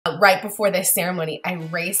right before this ceremony, I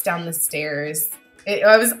raced down the stairs.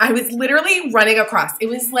 I was literally running across. It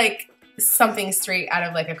was like something straight out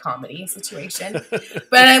of like a comedy situation.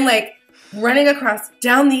 But I'm like running across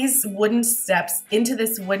down these wooden steps into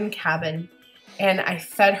this wooden cabin. And I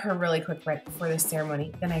fed her really quick right before the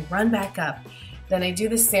ceremony. Then I run back up. Then I do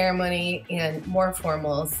the ceremony and more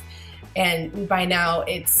formals. And by now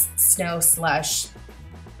it's snow slush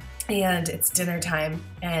and it's dinner time.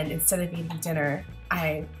 And instead of eating dinner,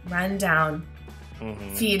 I run down,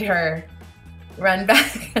 feed her, run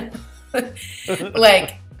back.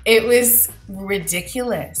 Like, it was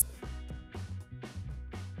ridiculous.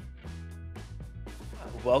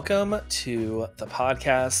 Welcome to the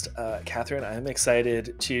podcast, Katherine. I'm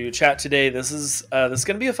excited to chat today. This is going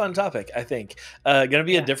to be a fun topic, I think. Going to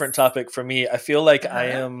be a different topic for me. I feel like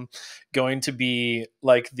I am going to be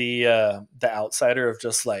like the outsider of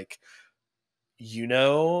just like,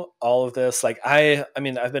 all of this. Like I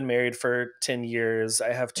mean, I've been married for 10 years.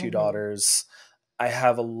 I have two daughters. I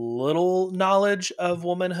have a little knowledge of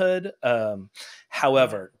womanhood.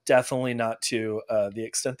 However, definitely not to the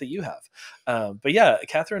extent that you have. But yeah,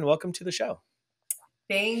 Katherine, welcome to the show.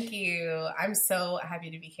 Thank you. I'm so happy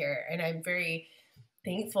to be here. And I'm very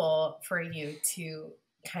thankful for you to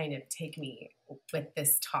kind of take me with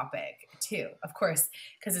this topic too. Of course,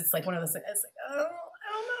 because it's like one of those things, it's like, oh,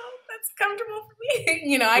 I don't know, that's comfortable for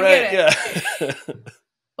me. I get it. Yeah.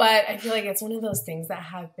 But I feel like it's one of those things that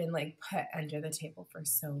have been like put under the table for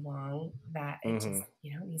so long that it just,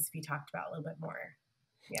 needs to be talked about a little bit more.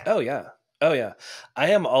 Yeah. Oh yeah. I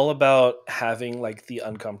am all about having like the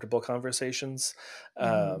uncomfortable conversations.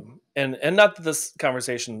 And not that this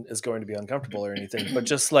conversation is going to be uncomfortable or anything, but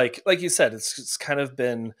just like you said, it's kind of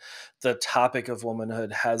been the topic of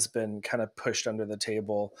womanhood has been kind of pushed under the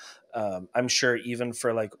table. I'm sure even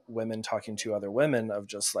for like women talking to other women of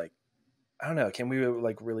just like, I don't know, can we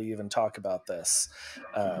like really even talk about this?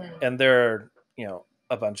 And there are,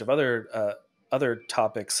 a bunch of other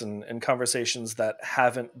topics and conversations that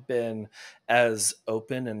haven't been as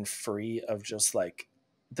open and free of just like,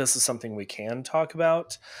 this is something we can talk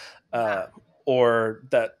about, or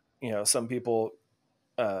that, some people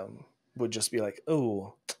would just be like,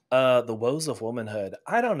 oh, the woes of womanhood.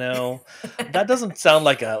 I don't know. That doesn't sound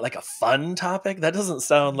like a fun topic. That doesn't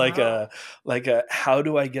sound like a how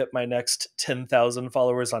do I get my next 10,000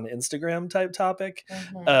 followers on Instagram type topic.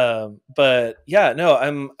 But yeah, no,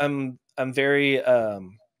 I'm very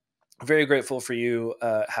very grateful for you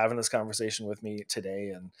having this conversation with me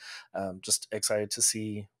today, and just excited to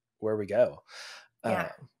see where we go.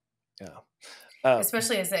 Yeah.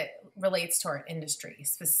 Especially as it relates to our industry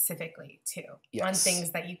specifically too, on things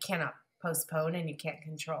that you cannot postpone and you can't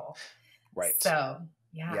control. Right. So,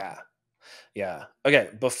 yeah. Yeah. Okay.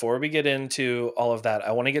 Before we get into all of that,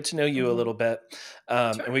 I want to get to know you a little bit.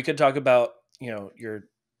 And we could talk about, your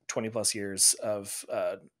 20 plus years of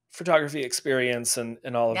photography experience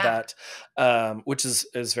and all of that, which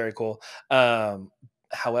is very cool.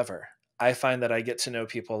 However, I find that I get to know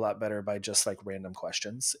people a lot better by just like random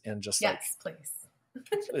questions and just please.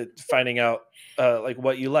 Finding out like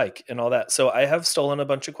what you like and all that. So I have stolen a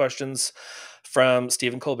bunch of questions from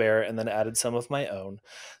Stephen Colbert and then added some of my own.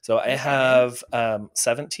 So I have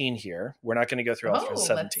 17 here. We're not going to go through all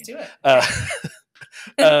 17. Let's do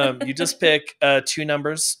it. You just pick two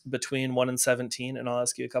numbers between 1 and 17 and I'll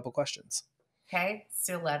ask you a couple questions. Okay. It's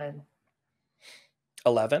 11.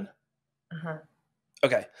 11?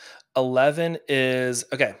 Okay. 11 is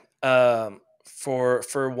okay.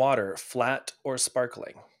 For water, flat or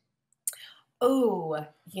sparkling? Oh,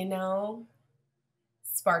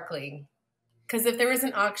 sparkling. Because if there was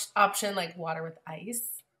an option like water with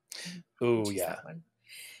ice, ooh, yeah.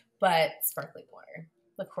 But sparkling water,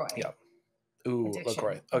 LaCroix. Yeah. Ooh,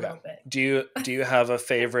 LaCroix. Okay. Do you have a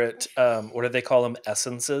favorite? What do they call them?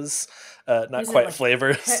 Essences? Not quite like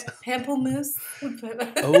flavors. Pamplemousse.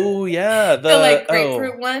 Oh yeah, the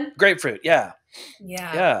grapefruit one. Grapefruit. Yeah.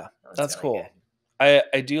 Yeah. That's really cool. Good.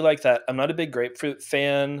 I do like that. I'm not a big grapefruit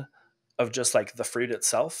fan of just like the fruit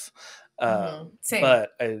itself. Same.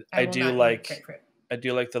 But I do like grapefruit. I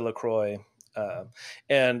do like the LaCroix.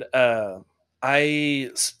 And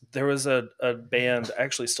there was a band, I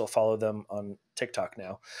actually still follow them on TikTok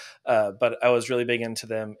now, but I was really big into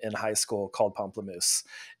them in high school called Pamplemousse.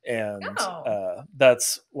 And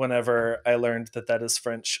that's whenever I learned that is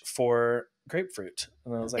French for grapefruit.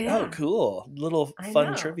 And I was like, oh, cool. Little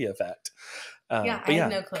fun trivia fact. I had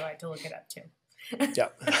no clue. I had to look it up too. Yeah.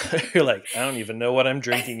 You're like, I don't even know what I'm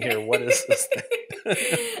drinking here. What is this thing?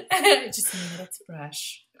 Just know that it's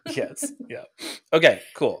fresh. Yes. Yeah. Okay,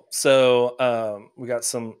 cool. So we got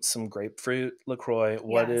some grapefruit LaCroix.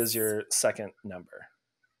 What is your second number?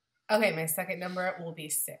 Okay, my second number will be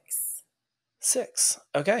 6. 6.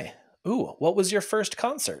 Okay. Ooh, what was your first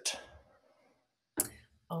concert?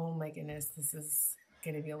 Oh my goodness, this is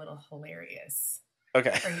going to be a little hilarious.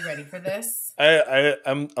 Okay. Are you ready for this?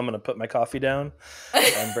 I'm gonna put my coffee down.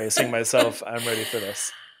 I'm bracing myself. I'm ready for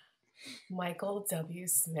this. Michael W.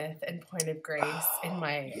 Smith and Point of Grace in Oh,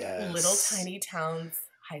 my little yes. tiny town's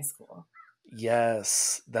high school.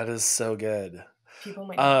 Yes, that is so good. People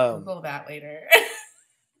might need to Um, Google that later.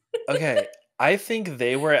 okay. I think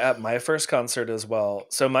they were at my first concert as well.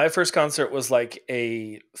 So my first concert was like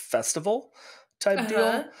a festival type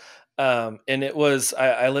Uh-huh. deal. And it was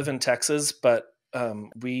I live in Texas, but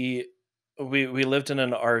we lived in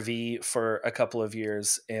an RV for a couple of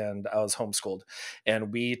years and I was homeschooled.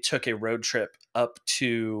 And we took a road trip up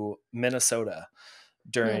to Minnesota Hmm.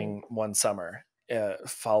 during one summer,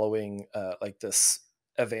 following like this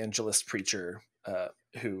evangelist preacher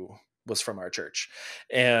who was from our church,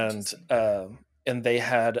 and Interesting. and they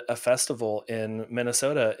had a festival in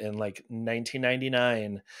Minnesota in like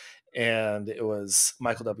 1999, and it was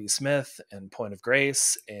Michael W. Smith and Point of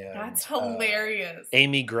Grace That's and hilarious.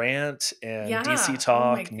 Amy Grant and DC Yeah. Oh my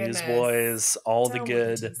Talk, goodness. Newsboys, all the Don't look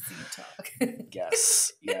good. DC talk.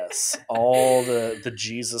 Yes, yes. All the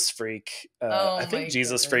Jesus Freak. I Oh think my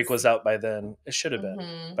Jesus Freak goodness. was out by then. It should have been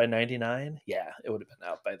Hmm. by 99. Yeah, it would have been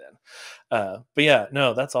out by then. But yeah,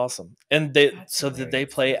 no, that's awesome. And they That's so did they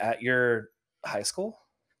hilarious. play at your high school?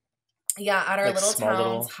 Yeah, at our Like little small town's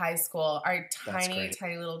little. high school, our That's tiny, great.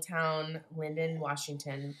 tiny little town, Linden,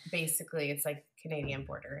 Washington. Basically, it's like Canadian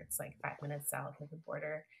border. It's like 5 minutes south of the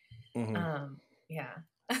border. Hmm. Yeah.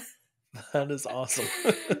 That is awesome.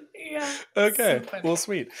 Yeah. So Okay. Well, funny.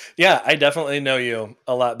 sweet. Yeah, I definitely know you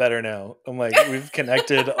a lot better now. I'm like, we've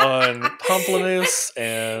connected on Pomplamoose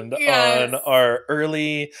and on Yes. our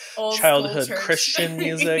early Old school childhood church. Christian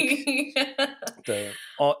music. Yeah. The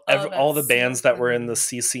Oh, all the that's so bands that were in the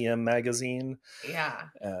funny. CCM magazine. Yeah.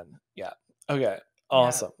 And yeah. Okay. Yeah.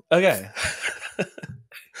 Awesome. Okay.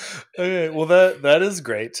 Okay. Well, that is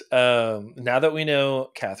great. Now that we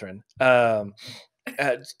know Catherine, tell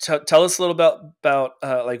us a little about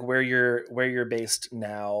like where you're based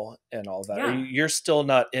now and all that. Yeah. You're still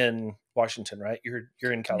not in Washington, right? You're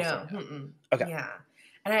in No. California. Mm-mm. Okay. Yeah.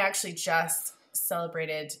 And I actually just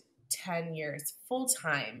celebrated 10 years full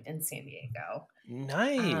time in San Diego.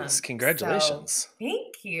 Nice. So Congratulations.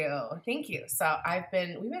 thank you. Thank you. So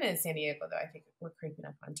we've been in San Diego though. I think we're creeping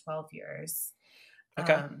up on 12 years.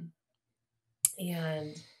 Okay. Um,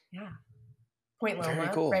 and yeah, Point Very Loma,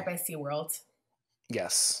 right cool. by SeaWorld.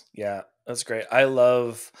 Yes. Yeah. That's great. I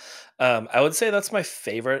love I would say that's my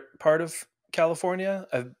favorite part of California.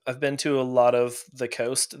 I've been to a lot of the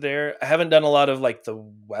coast there. I haven't done a lot of like the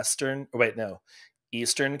western wait, no,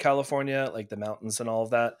 Eastern California, like the mountains and all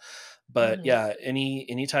of that. But Hmm. yeah,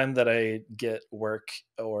 anytime that I get work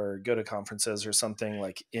or go to conferences or something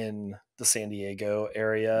like in the San Diego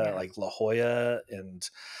area, Yeah. like La Jolla and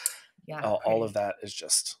Yeah. all of Pretty. that is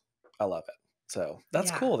just I love it. So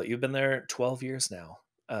that's Yeah. cool that you've been there 12 years now.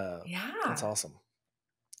 That's Yeah. awesome.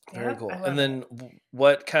 Very Yep. I cool. And love it. then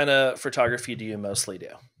what kind of photography do you mostly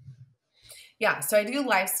do? Yeah. So I do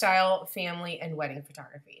lifestyle, family, and wedding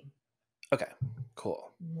photography. Okay.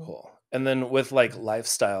 Cool. Mhm. Cool. And then with like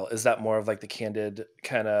lifestyle, is that more of like the candid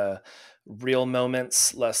kind of real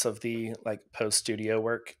moments, less of the like post studio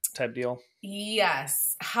work type deal?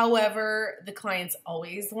 Yes. However, the clients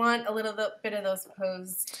always want a little bit of those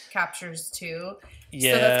posed captures too. So that's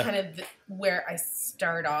Yeah. kind of where I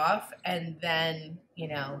start off. And then, we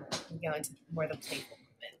go into more of the playful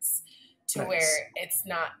moments to Nice. where it's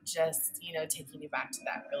not just, taking you back to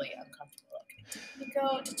that really uncomfortable, like, did you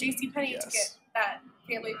go to JCPenney to get Yes. that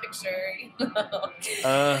family picture?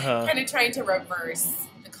 Uh-huh. Kind of trying to reverse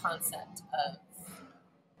the concept of,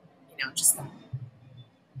 just that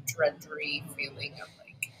drudgery feeling of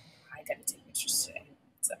like, I gotta take pictures today.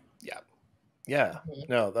 So, Yeah. Yeah. mhm.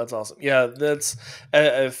 No, that's awesome. Yeah, that's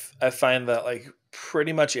I find that like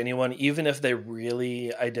pretty much anyone, even if they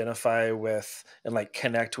really identify with and like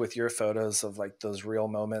connect with your photos of like those real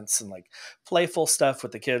moments and like playful stuff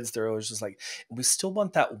with the kids, they're always just like, we still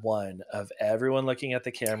want that one of everyone looking at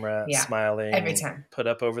the camera, Yeah, every smiling, time. put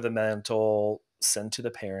up over the mantle, send to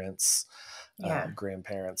the parents, Yeah,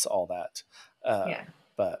 grandparents, all that. yeah.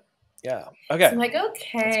 But yeah, So okay, I'm like, that's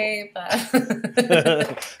cool. okay, All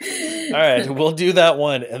but right, we'll do that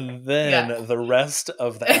one, and then yeah. the rest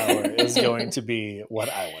of the hour is going to be what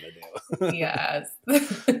I want to do. Yes.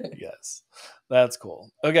 Yes, that's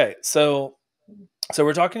cool. Okay, so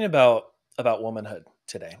we're talking about womanhood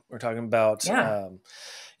today. We're talking about Yeah,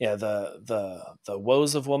 yeah, the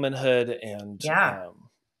woes of womanhood yeah.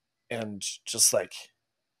 and just like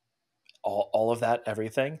all of that,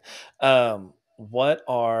 everything. What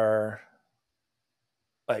are,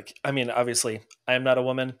 like, I mean, obviously I am not a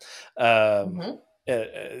woman. Um, Hmm.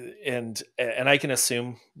 and I can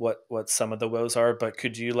assume what some of the woes are, but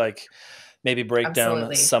could you like maybe break down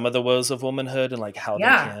Absolutely. some of the woes of womanhood and like how they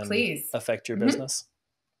Yeah, can please. affect your Hmm. business?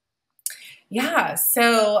 Yeah.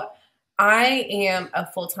 So I am a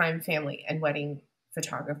full-time family and wedding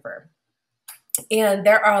photographer. And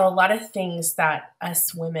there are a lot of things that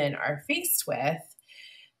us women are faced with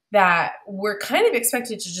that we're kind of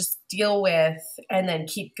expected to just deal with and then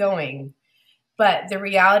keep going. But the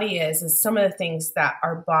reality is some of the things that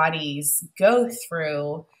our bodies go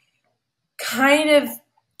through kind of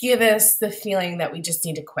give us the feeling that we just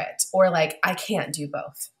need to quit, or like, I can't do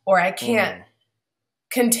both, or I can't Mm-hmm.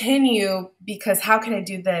 continue because how can I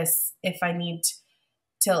do this if I need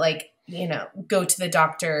to, like, go to the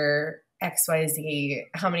doctor XYZ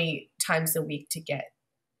how many times a week to get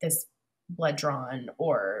this blood drawn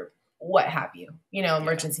or what have you, Yeah.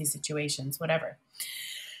 emergency situations, whatever.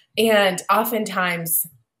 And oftentimes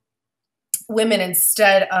women,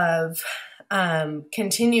 instead of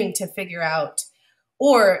continuing to figure out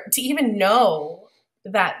or to even know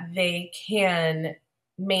that they can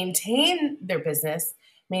maintain their business,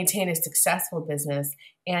 maintain a successful business,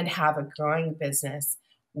 and have a growing business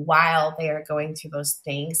while they are going through those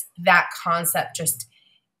things, that concept just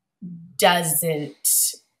doesn't,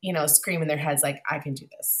 scream in their heads like, I can do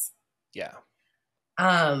this. Yeah.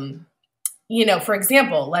 Um, for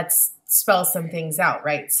example, let's spell some things out,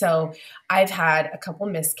 right? So I've had a couple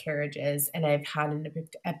miscarriages and I've had an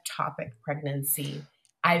ectopic pregnancy.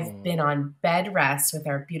 I've Mm, been on bed rest with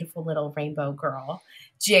our beautiful little rainbow girl,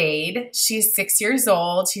 Jade. She's 6 years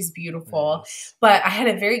old. She's beautiful. nice. But I had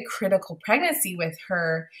a very critical pregnancy with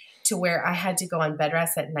her to where I had to go on bed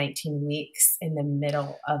rest at 19 weeks in the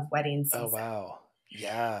middle of wedding Oh, season. wow.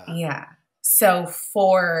 Yeah. Yeah. So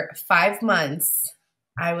for 5 months,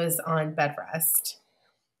 I was on bed rest.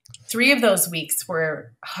 3 of those weeks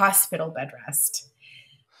were hospital bed rest.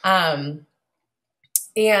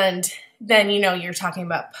 And then, you're talking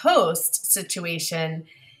about post situation.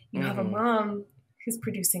 You have a Mm-hmm. mom who's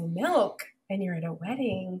producing milk and you're at a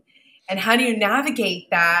wedding. And how do you navigate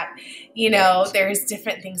that? Right. There's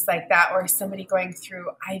different things like that, or somebody going through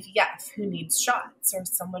IVF who needs shots, or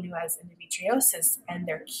someone who has endometriosis and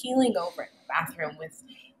they're keeling over in the bathroom with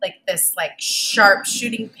like this like sharp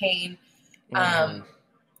shooting pain. Mm-hmm.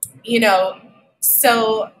 You know,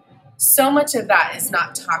 so much of that is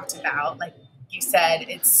not talked about. Like you said,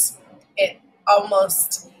 it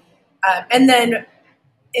almost, and then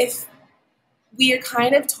if we are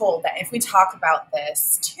kind of told that if we talk about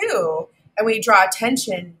this too, and we draw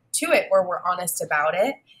attention to it where we're honest about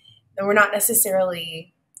it, then we're not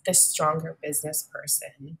necessarily the stronger business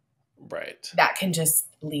person Right. that can just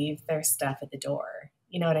leave their stuff at the door.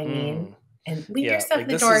 You know what I mean? Mm. And leave your Yeah, stuff like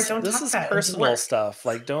at the door. Don't this talk is about it and do personal work. stuff.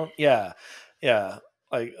 Like, don't, yeah, yeah,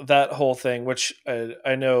 like that whole thing, which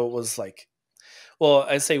I know was like, well,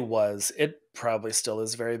 I say was, it probably still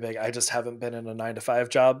is very big. I just haven't been in a 9 to 5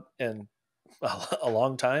 job in a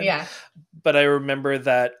long time. Yeah. But I remember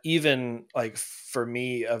that even like for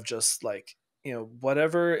me, of just like,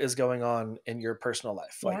 whatever is going on in your personal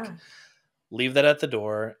life, like Yeah. leave that at the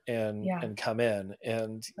door Yeah. and come in.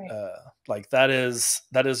 And Right. like that is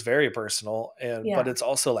very personal, and but Yeah. it's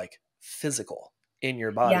also like physical in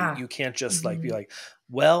your body. Yeah. You can't just like be Mhm. like,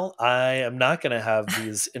 well, I am not going to have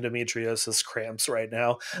these endometriosis cramps right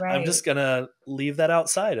now. I'm Right. just going to leave that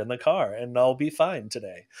outside in the car and I'll be fine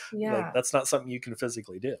today. Like, Yeah. that's not something you can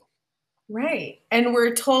physically do. Right. And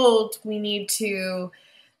we're told we need to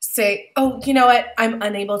say, oh, you know what? I'm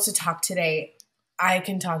unable to talk today. I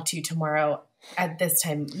can talk to you tomorrow at this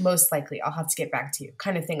time. Most likely, I'll have to get back to you,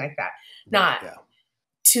 kind of thing like that. Right. Not Yeah.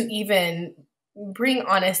 to even bring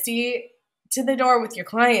honesty to the door with your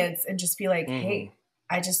clients and just be like, Hmm. hey,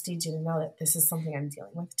 I just need you to know that this is something I'm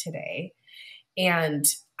dealing with today. And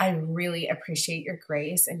I really appreciate your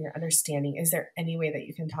grace and your understanding. Is there any way that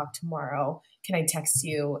you can talk tomorrow? Can I text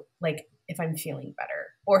you like if I'm feeling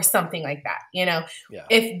better or something like that? Yeah.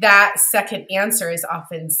 If that second answer is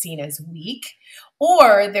often seen as weak,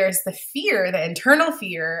 or there's the fear, the internal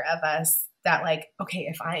fear of us that like, okay,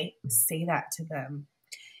 if I say that to them,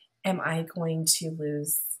 am I going to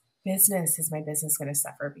lose business? Is my business going to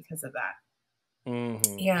suffer because of that? Hmm.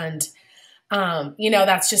 And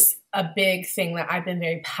that's just a big thing that I've been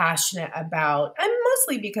very passionate about, and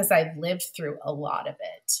mostly because I've lived through a lot of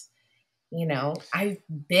it. I've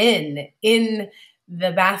been in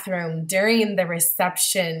the bathroom during the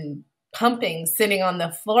reception, pumping, sitting on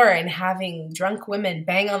the floor and having drunk women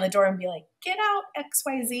bang on the door and be like, get out,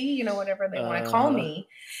 XYZ, whatever they want to call Uh-huh. me.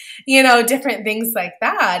 different things like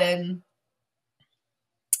that. And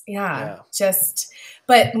yeah, Yeah.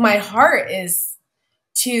 but my heart is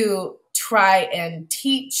to try and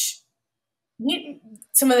teach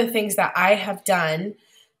some of the things that I have done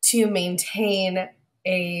to maintain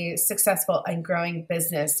a successful and growing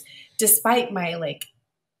business, despite my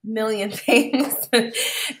million things that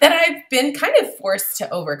I've been kind of forced to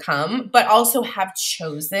overcome, but also have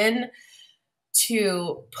chosen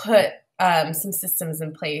to put some systems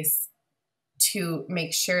in place to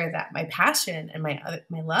make sure that my passion and my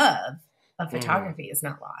love of Hmm. photography is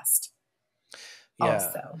not lost. Yeah.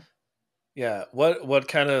 Also, Yeah. What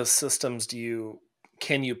kind of systems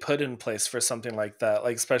can you put in place for something like that?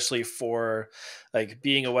 Like especially for like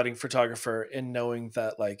being a wedding photographer and knowing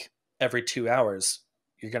that like every 2 hours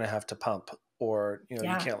you're gonna have to pump, or you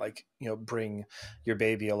yeah. can't like bring your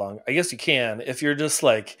baby along. I guess you can if you're just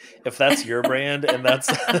like, if that's your brand and that's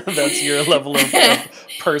that's your level of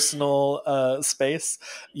personal space,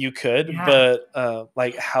 you could. Yeah, But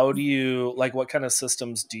like how do you, like what kind of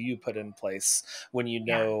systems do you put in place when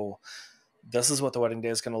yeah, this is what the wedding day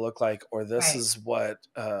is going to look like, or this right, is what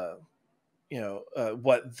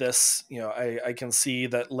this, I can see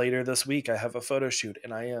that later this week I have a photo shoot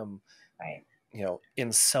and I am, right.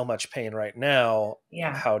 in so much pain right now.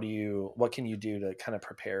 Yeah, What can you do to kind of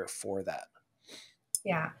prepare for that?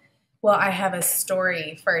 yeah. Well, I have a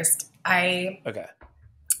story first. Okay.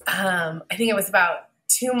 I think it was about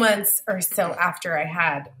 2 months or so after I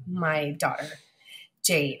had my daughter,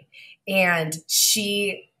 Jade, and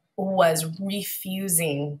she was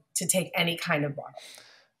refusing to take any kind of bottle.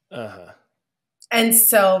 Uh-huh. And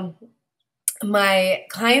so my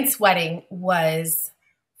client's wedding was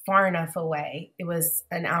far enough away. It was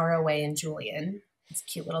an hour away in Julian. It's a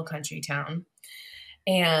cute little country town.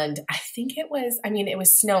 And I think it was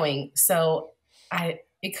snowing. So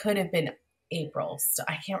it could have been April. So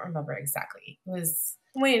I can't remember exactly. It was,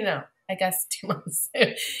 wait, no, I guess 2 months.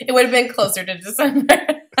 It would have been closer to December.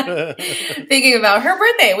 Thinking about her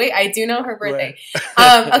birthday. Wait, I do know her birthday.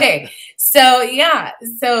 Right. Okay. So yeah.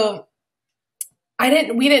 So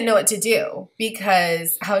we didn't know what to do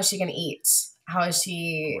because how is she going to eat? How is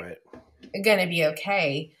she Right. going to be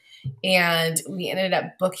okay? And we ended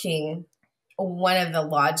up booking one of the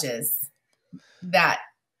lodges that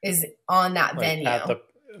is on that Like at venue.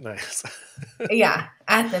 the nice. Yeah,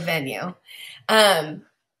 at the venue.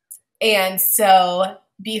 And so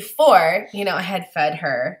before, I had fed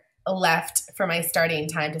her, left for my starting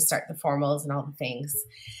time to start the formals and all the things.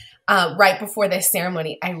 Right before the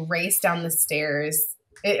ceremony, I raced down the stairs.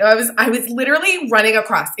 I was literally running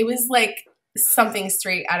across. It was like something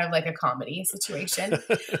straight out of like a comedy situation.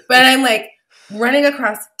 But I'm like running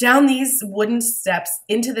across down these wooden steps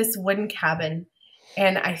into this wooden cabin.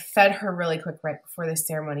 And I fed her really quick right before the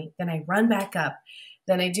ceremony. Then I run back up.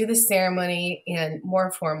 Then I do the ceremony and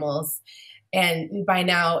more formals. And by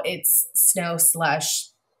now it's snow slush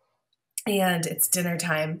and it's dinner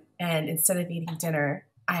time. And instead of eating dinner,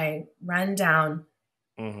 I run down,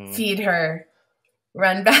 Hmm. feed her,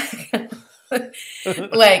 run back.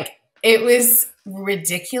 Like it was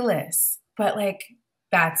ridiculous. But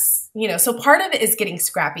so part of it is getting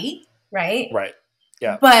scrappy, right? Right.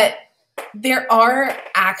 Yeah. But there are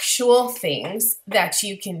actual things that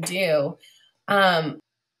you can do.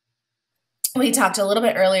 We talked a little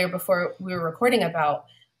bit earlier before we were recording about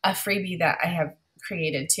a freebie that I have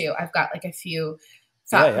created too. I've got like a few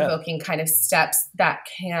Yeah. thought-provoking kind of steps that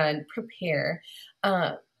can prepare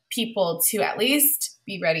people to at least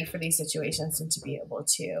be ready for these situations and to be able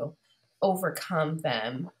to overcome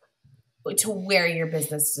them to where your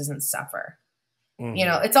business doesn't suffer. Hmm.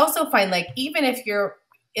 It's also fine. Like, even if you're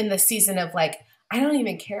in the season of like, I don't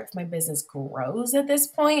even care if my business grows at this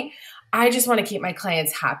point. I just want to keep my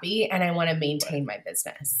clients happy and I want to Right. maintain my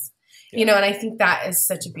business. Yeah. And I think that is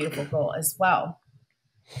such a beautiful goal as well.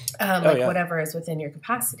 Oh Like yeah. whatever is within your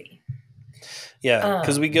capacity. Yeah,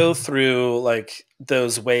 because we Um, go through like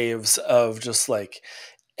those waves of just like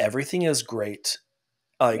everything is great.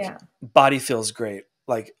 Like yeah. body feels great.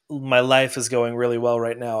 Like my life is going really well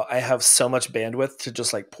right now. I have so much bandwidth to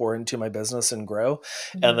just like pour into my business and grow.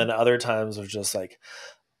 And Mhm. then other times of just like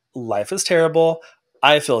life is terrible.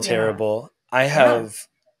 I feel Yeah. terrible. I Yeah. have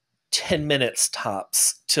 10 minutes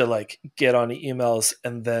tops to like get on emails,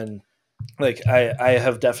 and then like I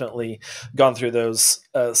have definitely gone through those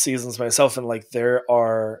seasons myself, and like there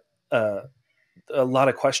are uh, a lot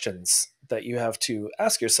of questions that you have to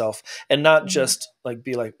ask yourself, and not Mhm. just like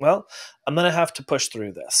be like, well, I'm gonna have to push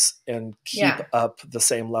through this and keep Yeah. up the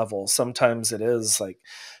same level. Sometimes it is like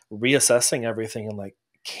reassessing everything and like,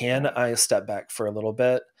 can Right. I step back for a little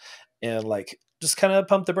bit and like just kind of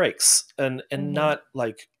pump the brakes and Mhm. not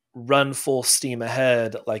like run full steam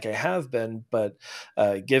ahead like I have been, but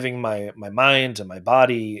giving my mind and my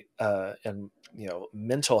body and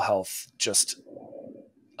mental health just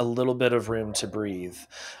a little bit of room to breathe.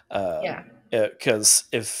 Yeah. Because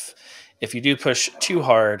if you do push too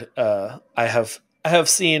hard, I have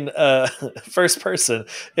seen first person.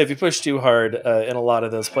 If you push too hard in a lot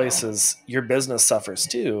of those places, your business suffers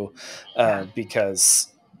too, Yeah.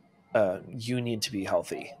 because you need to be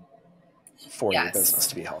healthy for your business Yes.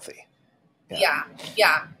 to be healthy. Yeah.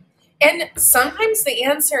 Yeah. And sometimes the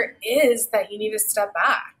answer is that you need to step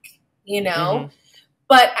back, Mm-hmm.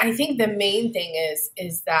 But I think the main thing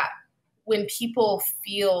is that when people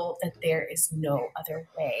feel that there is no other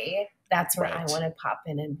way, that's when I Right. want to pop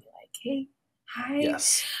in and be like, hey, hi,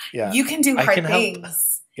 Yes. Yeah. you can do I can hard help.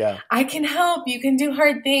 things. Yeah. I can help. You can do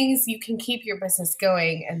hard things. You can keep your business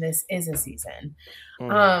going. And this is a season.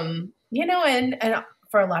 Mm-hmm. And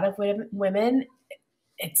for a lot of women,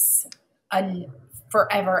 it's a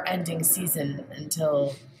forever ending season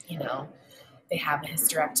until, they have a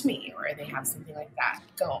hysterectomy or they have something like that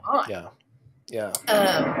go on. Yeah. Yeah.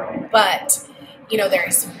 But,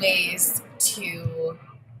 there's ways to,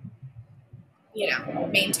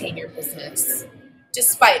 maintain your business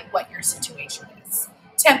despite what your situation is,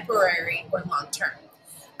 temporary or long term.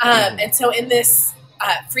 And so in this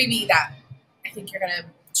freebie that I think you're going to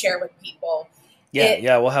share with people.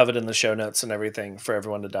 Yeah, we'll have it in the show notes and everything for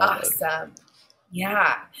everyone to download. Awesome.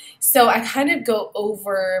 Yeah. So I kind of go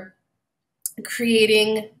over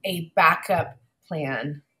creating a backup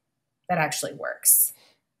plan that actually works.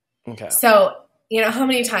 Okay. So, how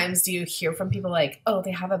many times do you hear from people like, oh,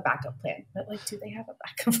 they have a backup plan, but like, do they have a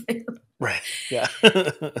backup plan? Right. Yeah.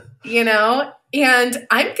 And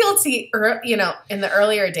I'm guilty, in the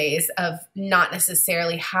earlier days of not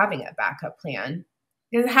necessarily having a backup plan,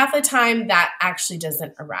 because half the time that actually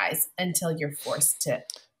doesn't arise until you're forced to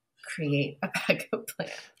create a backup plan.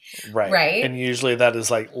 Right. And usually that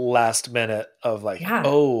is like last minute of like,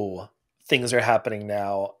 oh, things are happening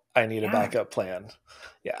now. I need a backup plan.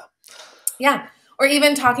 Yeah. Yeah. Or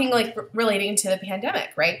even talking like relating to the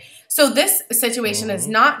pandemic, right? So this situation is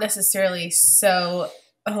not necessarily so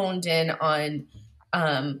honed in on,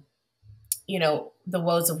 the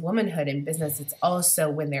woes of womanhood in business. It's also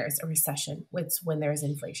when there's a recession. It's when there's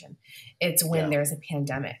inflation. It's when there's a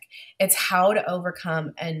pandemic. It's how to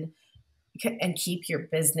overcome and keep your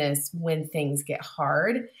business when things get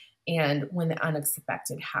hard and when the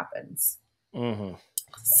unexpected happens. Mm-hmm.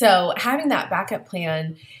 So having that backup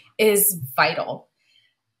plan is vital.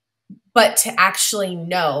 But to actually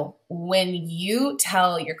know when you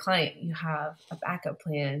tell your client you have a backup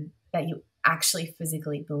plan, that you actually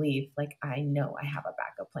physically believe, like, I know I have a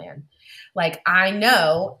backup plan. Like, I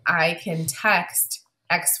know I can text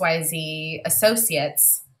XYZ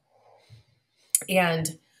associates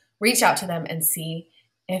and reach out to them and see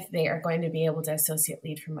if they are going to be able to associate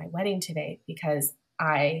lead for my wedding today, because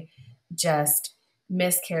I just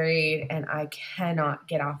miscarried and I cannot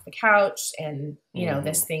get off the couch and,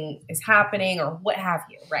 this thing is happening or what have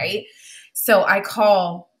you, right? So I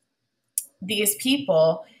call these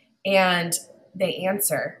people and they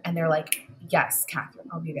answer and they're like, yes, Katherine,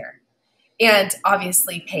 I'll be there. And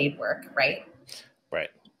obviously paid work, right? Right.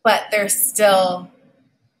 But they're still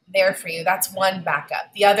there for you. That's one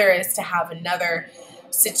backup. The other is to have another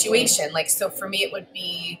situation. Like, so for me, it would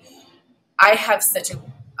be, I have such a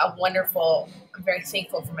wonderful, I'm very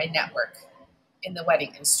thankful for my network in the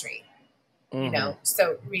wedding industry,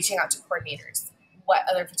 so reaching out to coordinators, what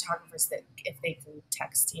other photographers that if they can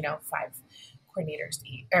text, 5 coordinators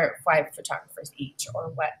each, or 5 photographers each, or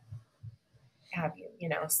what have you,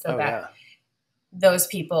 so that those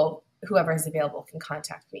people, whoever is available, can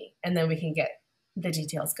contact me and then we can get the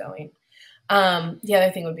details going. The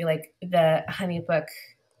other thing would be like the Honeybook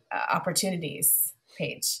opportunities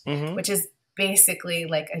page, which is basically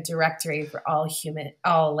like a directory for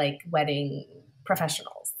all like wedding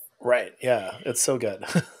professionals. Right. Yeah. It's so good.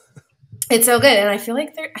 It's so good. And I feel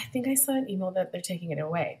like I think I saw an email that they're taking it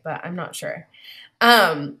away, but I'm not sure. But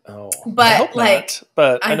I hope not,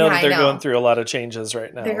 but I know that they're going through a lot of changes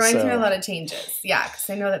right now. They're going through a lot of changes. Yeah. Cause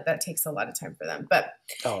I know that takes a lot of time for them, but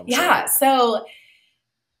sure. So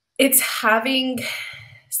it's having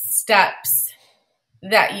steps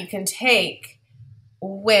that you can take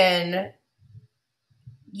when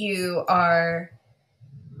you are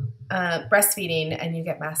breastfeeding and you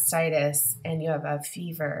get mastitis and you have a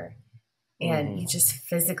fever and you just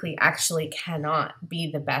physically actually cannot be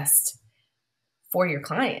the best for your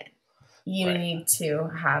client. You need to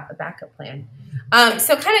have a backup plan.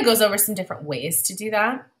 So it kind of goes over some different ways to do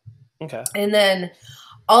that. Okay. And then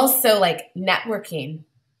also like networking,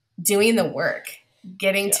 doing the work.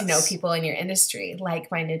 getting to know Yes. people in your industry,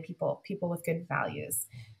 like-minded people, people with good values,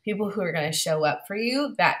 people who are going to show up for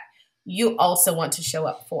you that you also want to show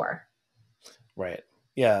up for. Right.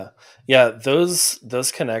 Yeah. Yeah. Those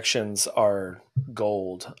connections are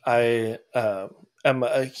gold. I am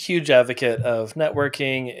a huge advocate of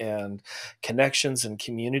networking and connections and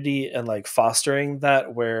community and like fostering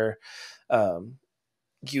that where um,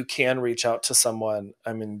 you can reach out to someone.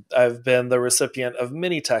 I mean, I've been the recipient of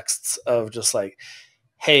many texts of just like,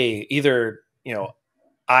 hey, either,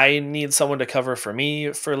 I need someone to cover for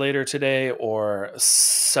me for later today, or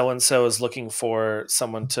so and so is looking for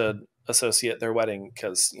someone to associate their wedding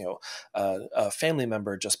because a family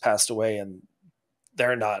member just passed away and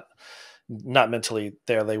they're not mentally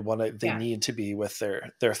there. They Yeah. need to be with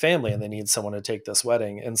their family and they need someone to take this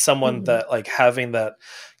wedding, and someone Mm-hmm. that like having that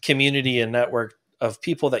community and network of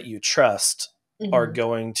people that you trust are Mm-hmm.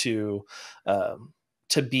 going to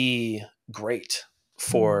be great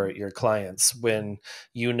Mm-hmm. for your clients when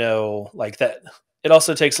like that. It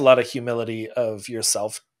also takes a lot of humility of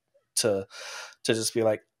yourself to just be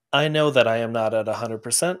like, I know that I am not at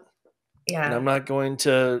 100%, and Yeah. I'm not going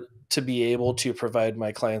to be able to provide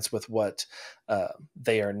my clients with what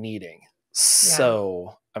they are needing. Yeah.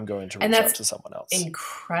 So I'm going to And reach out that's to someone else.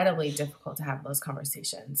 incredibly difficult to have those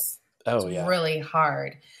conversations. It's Oh yeah. really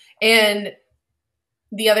hard. And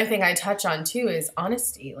the other thing I touch on too is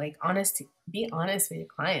honesty. Like honesty, be honest with your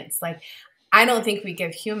clients. Like I don't think we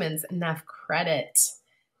give humans enough credit.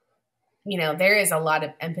 There is a lot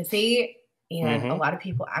of empathy and a Mm-hmm. lot of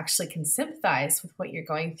people actually can sympathize with what you're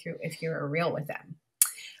going through if you're real with them.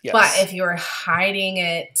 But Yes. if you're hiding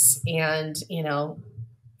it and,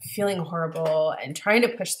 feeling horrible and trying to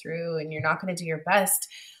push through and you're not going to do your best,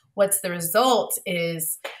 what's the result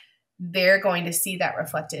is they're going to see that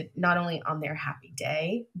reflected not only on their happy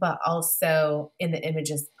day, but also in the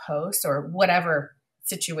images post or whatever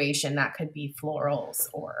situation that could be, florals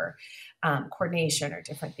or coordination or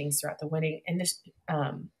different things throughout the wedding and just,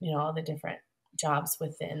 all the different jobs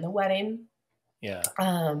within the wedding. Yeah.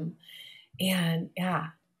 And yeah,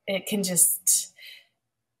 it can just,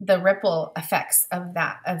 the ripple effects of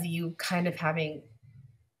that, of you kind of having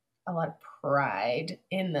a lot of pride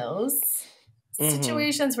in those Mm-hmm.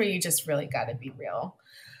 situations where you just really got to be real.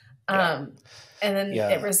 Yeah. And then it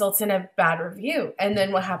Yeah. results in a bad review. And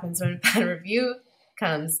then what happens when a bad review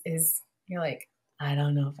comes is you're like, I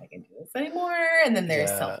don't know if I can do this anymore. And then there's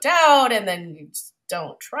Yeah. self-doubt and then you just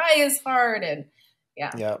don't try as hard. And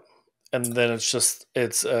yeah. Yeah. And then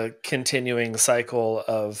it's a continuing cycle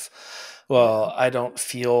of, well, I don't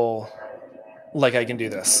feel like I can do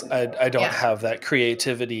this. I don't Yeah. have that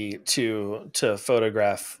creativity to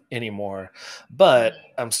photograph anymore, but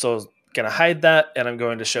I'm still going to hide that, and I'm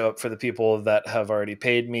going to show up for the people that have already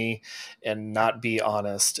paid me and not be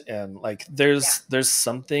honest. And like there's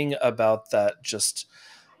something about that, just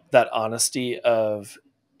that honesty of,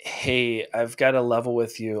 hey, I've got to level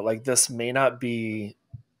with you. Like this may not be,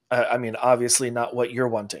 I mean, obviously not what you're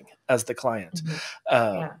wanting as the client,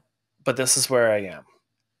 Mm-hmm. Yeah. but this is where I am.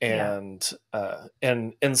 Yeah.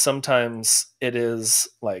 And sometimes it is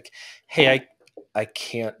like, hey, I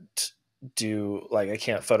can't I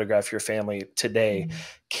can't photograph your family today. Mm-hmm.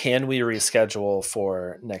 Can we reschedule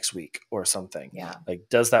for next week or something? Yeah. Like,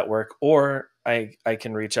 does that work? Or I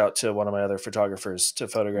can reach out to one of my other photographers to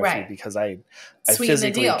photograph you Right. because I Sweeten the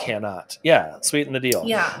physically deal. cannot. Yeah, sweeten the deal.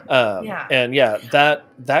 Yeah. Yeah. And yeah, that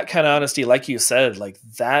kind of honesty, like you said, like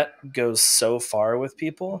that goes so far with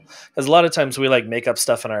people, because a lot of times we like make up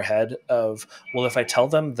stuff in our head of, well, if I tell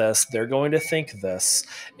them this, they're going to think this,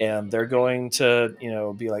 and they're going to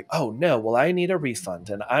be like, oh no, well, I need a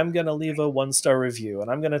refund and I'm going to leave a 1-star review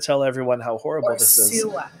and I'm going to tell everyone how horrible Or this is,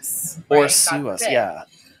 sue us. or Right? God sue us. forbid.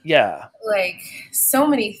 Yeah. Like so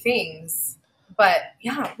many things. But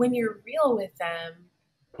yeah, when you're real with them,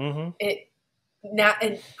 Mm-hmm.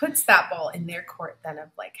 it puts that ball in their court then of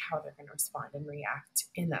like how they're going to respond and react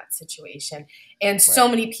in that situation. And so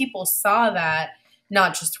Right. many people saw that,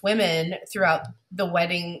 not just women, throughout the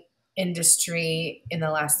wedding industry in the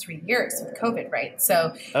last 3 years with COVID, right?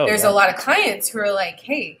 So Oh there's a yeah. lot of clients who are like,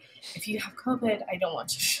 hey, if you have COVID, I don't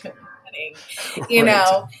want you to show your wedding,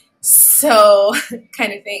 Right. so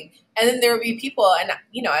kind of thing. And then there will be people, and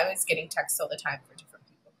I was getting texts all the time for different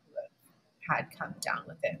people who had come down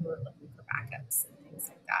with it, who were looking for backups and things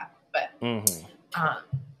like that. But Mm-hmm.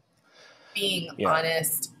 being Yeah.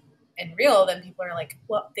 honest and real, then people are like,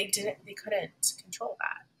 well, they couldn't control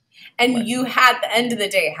that. And Right. you at the end of the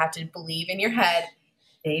day have to believe in your head,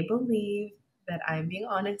 they believe that I'm being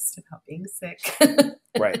honest about being sick.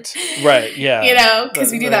 Right. Yeah.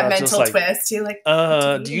 Because we do They're that not just mental like, twist. You're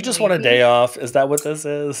like, do you just want a day off? Is that what this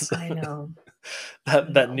is? I know.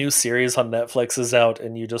 that new series on Netflix is out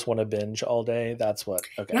and you just want to binge all day. That's what.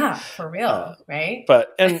 Okay. Yeah, for real, right?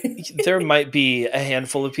 But and there might be a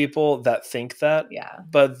handful of people that think that, Yeah,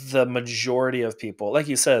 but the majority of people, like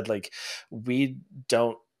you said, like we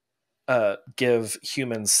don't give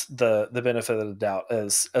humans the benefit of the doubt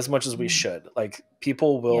as much as we should. Like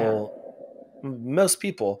people yeah, will, most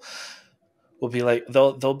people will be like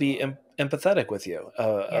they'll be empathetic with you,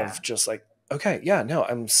 yeah, of just like, okay, yeah, no,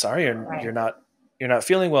 I'm sorry, right. you're not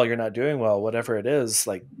feeling well, you're not doing well, whatever it is.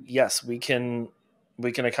 Like, yes, we can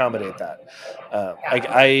accommodate that. Like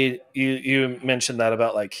Yeah, you mentioned that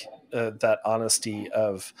about like that honesty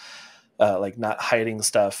of like not hiding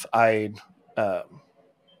stuff. I um,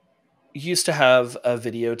 used to have a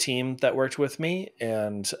video team that worked with me,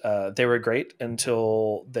 and they were great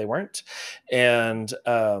until they weren't. And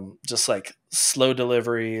just like slow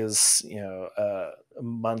deliveries,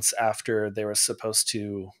 months after they were supposed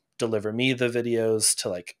to deliver me the videos to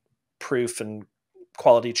like proof and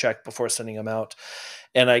quality check before sending them out.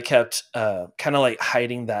 And I kept kind of like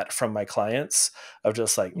hiding that from my clients, of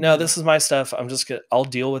just like, no, mhm, this is my stuff, I'll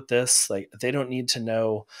deal with this, like they don't need to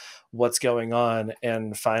know what's going on.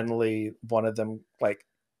 And finally one of them like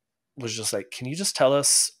was just like, can you just tell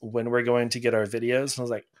us when we're going to get our videos? And I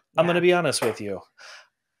was like, I'm going to yeah, be honest with you,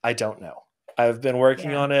 I don't know. I've been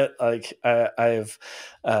working yeah, on it. Like I've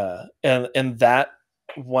and that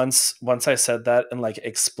once I said that and like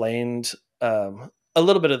explained a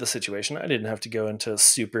little bit of the situation, I didn't have to go into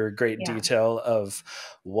super great yeah, detail of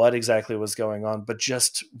what exactly was going on, but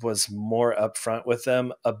just was more upfront with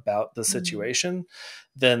them about the mhm, situation.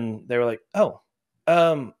 Then they were like, oh,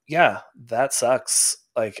 yeah, that sucks.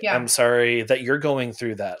 Like, yeah, I'm sorry that you're going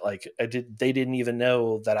through that. Like, they didn't even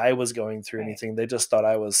know that I was going through right, anything. They just thought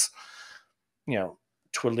I was, you know,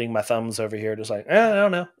 twiddling my thumbs over here, just like, I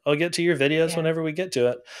don't know. I'll get to your videos yeah. whenever we get to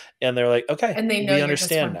it. And they're like, okay, And they know we you're just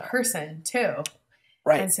understand one now. person too.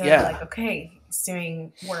 Right. And so they're Yeah. like, okay, he's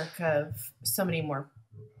doing work of so many more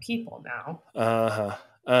people now. Uh-huh.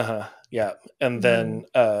 Uh-huh. Yeah. Mhm.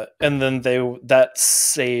 And then that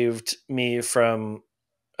saved me from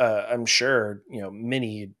I'm sure,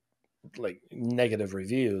 many like negative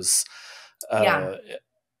reviews. Yeah. Uh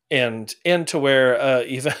and to where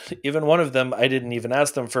even even one of them, I didn't even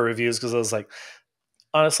ask them for reviews, because I was like,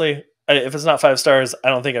 honestly, if it's not 5 stars, I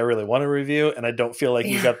don't think I really want a review, and I don't feel like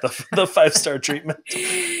you Yeah. got the 5 star treatment.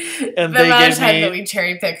 And The they amount of gave time that me, we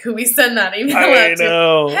cherry pick who we send that email I out to.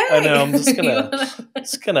 know, I know. I'm Hey, you wanna...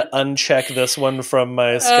 just gonna uncheck this one from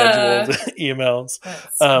my scheduled emails.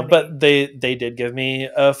 That's funny. But they did give me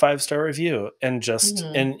a 5 star review, and just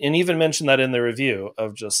Hmm. and even mentioned that in the review,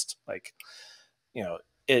 of just like, you know,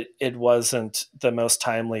 it wasn't the most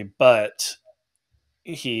timely, but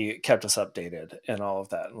he kept us updated and all of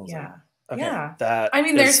that. And I was like, Yeah. okay, Yeah. that I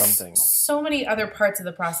mean, is there's something. so many other parts of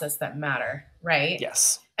the process that matter, right?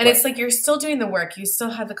 Yes. And Right. it's like you're still doing the work. You still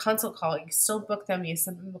have the consult call. You still book them. You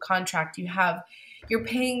send them a contract. You're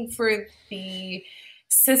paying for the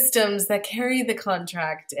systems that carry the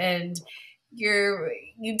contract, and you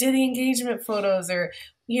did the engagement photos, or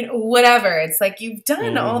whatever. It's like you've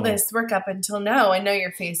done all Hmm. this work up until now, and now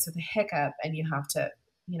you're faced with a hiccup, and you have to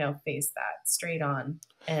face that straight on.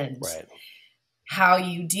 And Right. how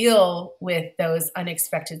you deal with those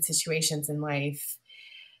unexpected situations in life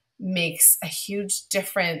makes a huge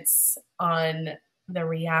difference on the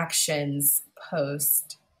reactions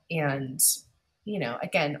post, and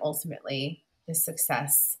again, ultimately the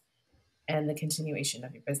success and the continuation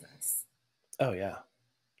of your business. Oh yeah.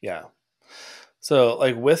 Yeah. So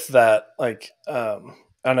like with that, like I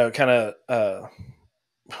don't know, kind of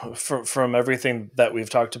from everything that we've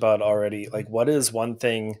talked about already, like what is one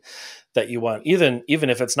thing that you want, even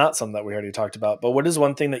if it's not something that we already talked about, but what is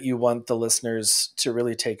one thing that you want the listeners to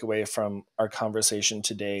really take away from our conversation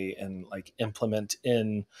today and like implement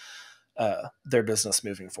in their business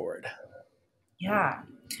moving forward? Yeah.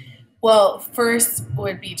 Well, first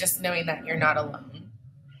would be just knowing that you're not alone,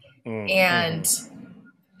 and Mm-hmm.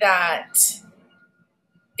 that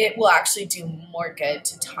it will actually do more good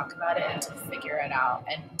to talk about it and to figure it out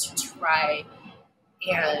and to try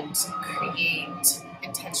and create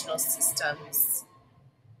intentional systems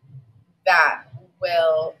that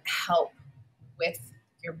will help with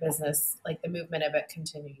your business, like the movement of it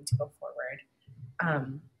continuing to go forward,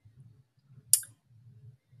 um,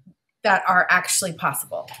 that are actually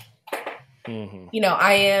possible. Mm-hmm.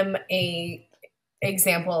 I am a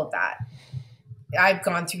example of that. I've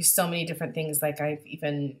gone through so many different things. Like I've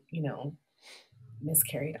even,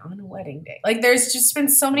 miscarried on a wedding day. Like there's just been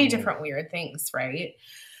so many Mm-hmm. different weird things, right?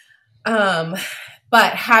 Um,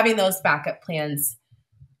 but having those backup plans,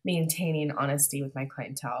 maintaining honesty with my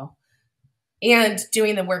clientele, and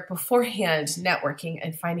doing the work beforehand, networking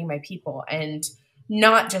and finding my people, and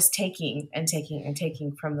not just taking and taking and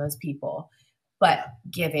taking from those people, but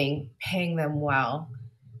giving, paying them well,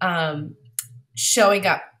 showing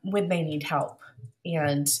up when they need help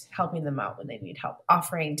and helping them out when they need help,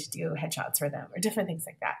 offering to do headshots for them or different things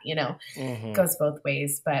like that, goes both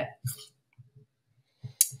ways. But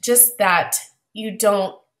just that you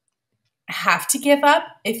don't have to give up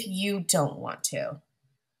if you don't want to,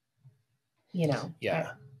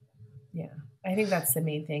 Yeah. I think that's the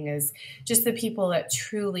main thing, is just the people that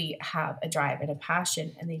truly have a drive and a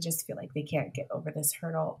passion, and they just feel like they can't get over this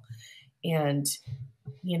hurdle. And,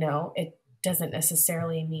 it doesn't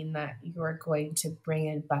necessarily mean that you're going to bring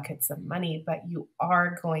in buckets of money, but you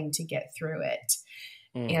are going to get through it.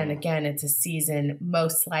 And again, it's a season,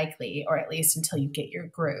 most likely, or at least until you get your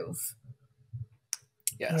groove.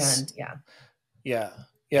 Yes. And Yeah.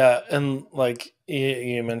 And like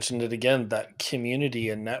you mentioned it again, that community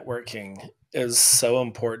and networking is so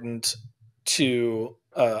important to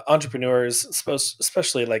entrepreneurs,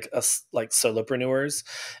 especially like us, like solopreneurs.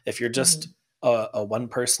 If you're just a one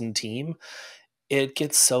person team, it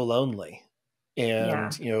gets so lonely.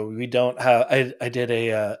 And we don't have, I did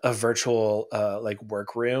a virtual like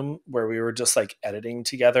workroom where we were just like editing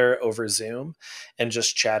together over Zoom and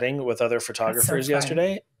just chatting with other photographers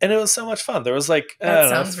yesterday, and it was so much fun. There was like, that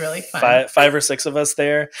sounds really fun, five or six of us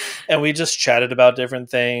there, and we just chatted about different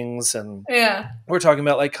things. And we're talking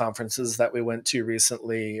about like conferences that we went to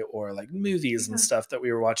recently, or like movies and stuff that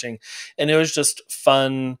we were watching, and it was just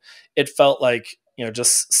fun. It felt like,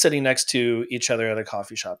 just sitting next to each other at a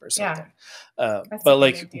coffee shop or something. But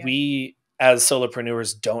like we as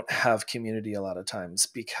solopreneurs don't have community a lot of times,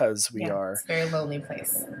 because we are, it's a very lonely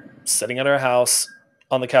place, sitting at our house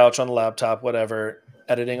on the couch, on the laptop, whatever,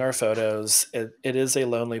 editing our photos. It is a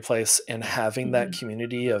lonely place, and having that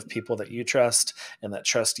community of people that you trust and that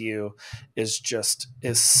trust you is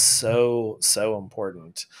so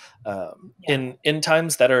important in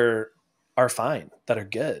times that are fine, that are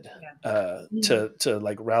good, to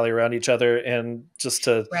like rally around each other, and just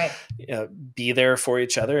to be there for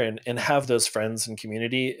each other, and have those friends and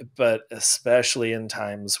community. But especially in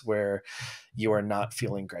times where you are not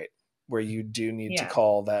feeling great, where you do need to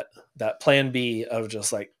call that plan B of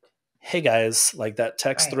just like, hey guys, like that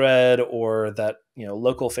text thread, or that,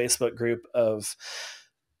 local Facebook group of,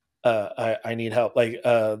 I need help. Like,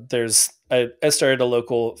 I started a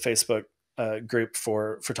local Facebook group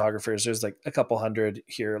for photographers. There's like a couple hundred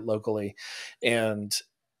here locally, and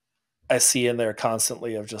I see in there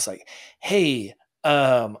constantly of just like, hey,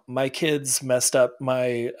 my kids messed up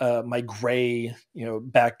my my gray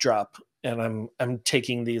backdrop, and I'm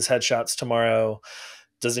taking these headshots tomorrow.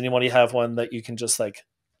 Does anybody have one that you can just like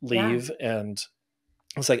leave? And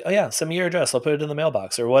it's like, oh yeah, send me your address, I'll put it in the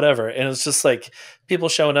mailbox or whatever. And it's just like people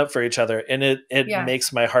showing up for each other, and it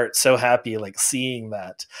makes my heart so happy, like seeing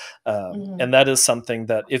that. And that is something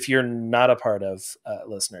that, if you're not a part of,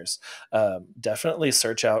 listeners, definitely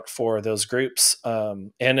search out for those groups.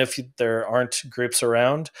 And if there aren't groups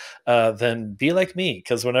around, then be like me,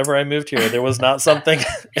 because whenever I moved here, there was not something,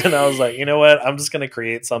 and I was like, you know what, I'm just going to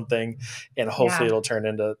create something, and hopefully it'll turn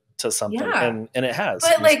into something. And it has.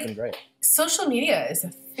 But it's been great. Social media is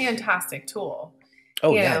a fantastic tool.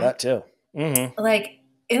 Oh yeah, that too. Like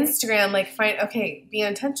Instagram, like be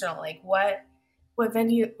intentional. Like what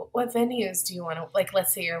venues do you want to, like,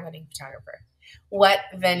 let's say you're a wedding photographer. What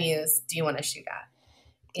venues do you want to shoot at?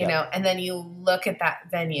 You know, and then you look at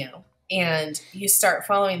that venue, and you start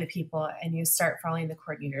following the people, and you start following the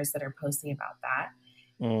coordinators that are posting about that.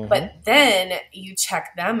 But then you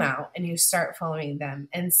check them out, and you start following them,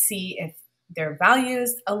 and see if their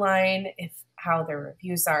values align, if how their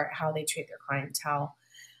reviews are, how they treat their clientele.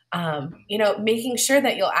 Making sure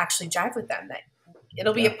that you'll actually drive with them, that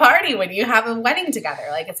it'll be a party when you have a wedding together.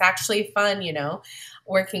 Like, it's actually fun,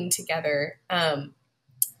 working together.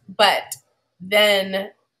 But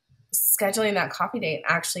then scheduling that coffee date,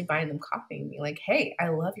 actually buying them coffee, and being like, hey, I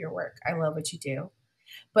love your work, I love what you do.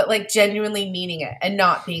 But like genuinely meaning it, and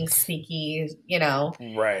not being sneaky,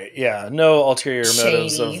 Right. Yeah. No ulterior shady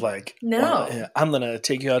motives of like, no, I'm going to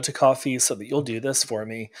take you out to coffee so that you'll do this for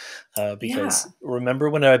me. Because remember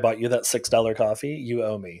when I bought you that $6 coffee, you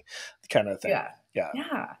owe me, kind of thing. Yeah.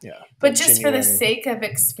 But just for the sake of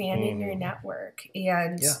expanding your network,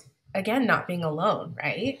 and again, not being alone,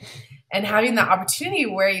 right? And having the opportunity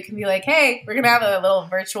where you can be like, hey, we're going to have a little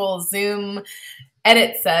virtual Zoom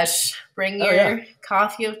edit sesh, bring your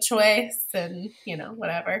coffee of choice, and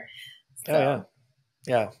whatever. So.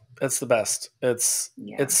 Yeah, it's the best. It's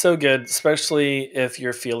so good, especially if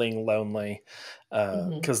you're feeling lonely,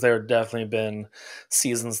 because there have definitely been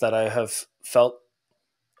seasons that I have felt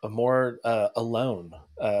more alone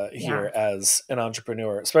here as an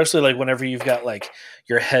entrepreneur, especially like whenever you've got like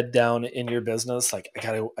your head down in your business, like I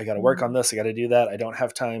gotta work on this, I gotta do that, I don't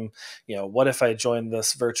have time. What if I join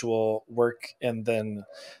this virtual work and then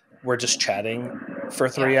we're just chatting for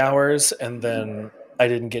 3 hours and then I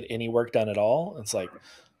didn't get any work done at all? It's like,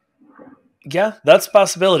 yeah, that's a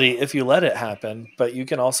possibility if you let it happen, but you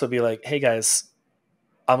can also be like, hey guys,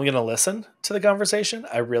 I'm going to listen to the conversation.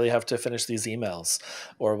 I really have to finish these emails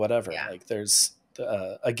or whatever. Like there's,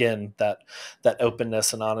 again, that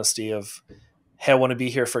openness and honesty of, hey, I want to be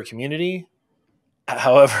here for community.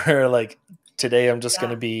 However, like today I'm just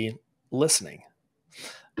going to be listening.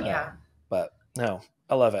 But no,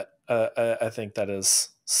 I love it. I think that is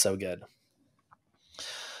so good.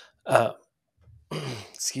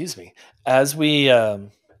 Excuse me. As we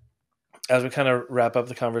kind of wrap up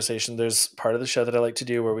the conversation, there's part of the show that I like to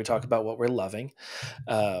do where we talk about what we're loving.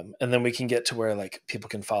 And then we can get to where like people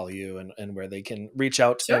can follow you and where they can reach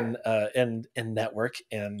out and network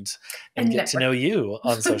and get to know you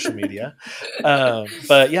on social media.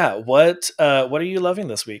 But yeah, what are you loving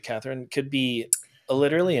this week, Catherine? Could be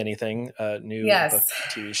literally anything, new book,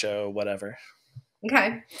 TV show, whatever.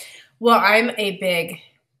 Okay. Well, I'm a big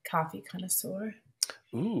coffee connoisseur.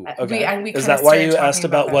 Ooh, okay. Is that why you asked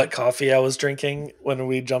about what coffee I was drinking when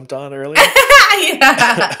we jumped on earlier?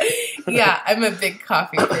 Yeah, I'm a big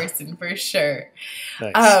coffee person for sure.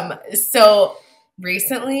 Nice. So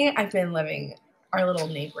recently I've been loving our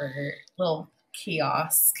little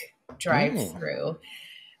kiosk drive-through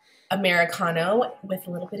Americano with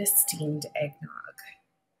a little bit of steamed eggnog.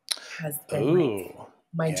 Has been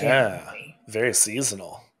my jam lately. Very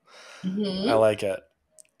seasonal. Mm-hmm. I like it.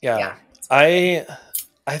 Yeah.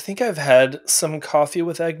 I think I've had some coffee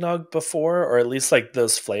with eggnog before, or at least like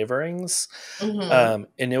those flavorings. And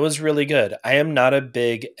it was really good. I am not a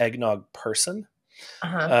big eggnog person,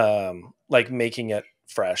 like making it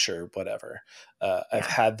fresh or whatever. I've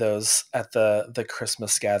had those at the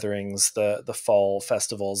Christmas gatherings, the fall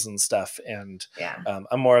festivals and stuff. And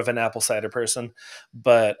I'm more of an apple cider person,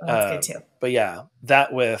 but that's good too. But yeah,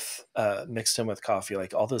 that with mixed in with coffee,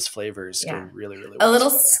 like all those flavors go really, really well. A little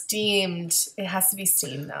steamed. It has to be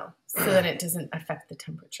steamed though, so that it doesn't affect the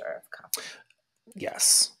temperature of coffee.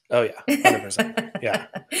 Yes. Oh yeah. 100%. Yeah.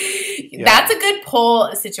 That's a good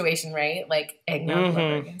poll situation, right? Like eggnog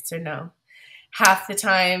lover, yes or no? Half the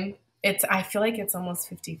time I feel like it's almost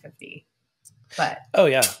 50-50. But love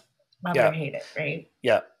it or hate it, right?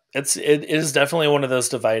 Yeah. It is definitely one of those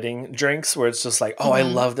dividing drinks where it's just like, oh, I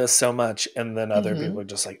love this so much, and then other people are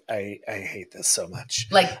just like, I hate this so much.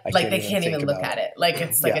 Like they can't even look at it. Like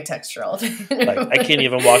it's like a textural thing. Like I can't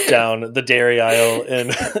even walk down the dairy aisle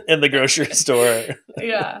in the grocery store.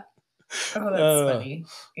 Yeah. Oh, that's funny.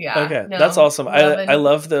 Yeah. Okay, that's awesome. I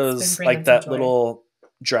love those, like that little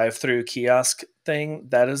drive-through kiosk thing.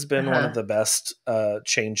 That has been one of the best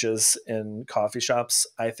changes in coffee shops,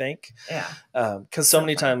 I think. Yeah. Because so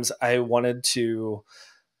many times I wanted to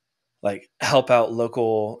like help out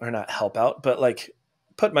local, or not help out, but like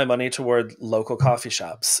put my money toward local coffee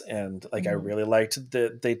shops. And like I really liked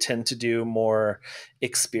that they tend to do more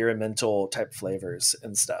experimental type flavors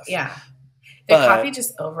and stuff. Yeah. The coffee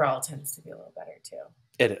just overall tends to be a little better too.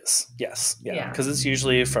 It is. Yes. Yeah. Because it's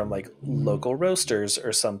usually from like local roasters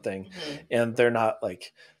or something. And they're not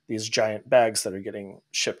like these giant bags that are getting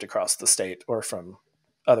shipped across the state or from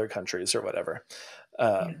other countries or whatever.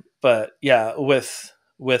 But yeah, with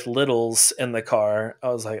littles in the car, I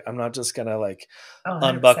was like, I'm not just going to like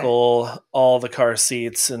unbuckle all the car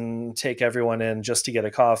seats and take everyone in just to get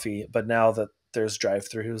a coffee. But now that there's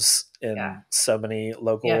drive-throughs in so many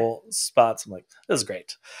local spots, I'm like, this is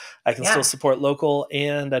great. I can still support local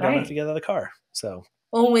and I don't have to get out of the car. So,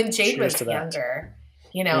 well, when Jade was younger,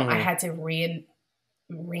 I had to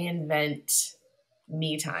reinvent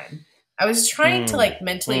me time. I was trying to like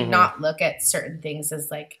mentally not look at certain things as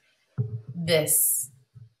like, this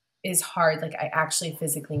is hard. Like I actually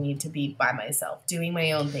physically need to be by myself, doing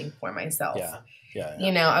my own thing for myself. Yeah.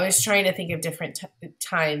 I was trying to think of different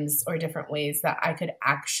times or different ways that I could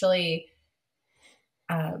actually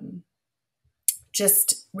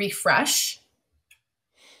just refresh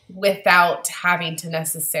without having to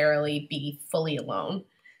necessarily be fully alone,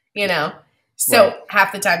 So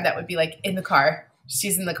half the time that would be like in the car.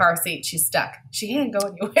 She's in the car seat. She's stuck. She can't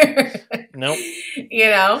go anywhere. Nope.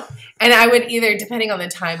 And I would either, depending on the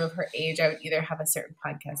time of her age, I would either have a certain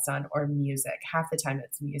podcast on or music. Half the time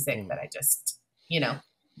it's music that I just,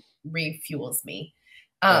 refuels me.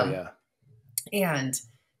 And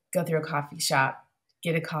go through a coffee shop,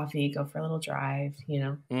 get a coffee, go for a little drive,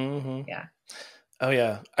 Yeah. Oh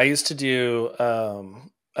yeah. I used to do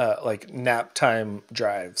like nap time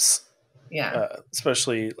drives. Yeah.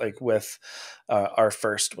 Especially like with our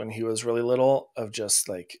first when he was really little, of just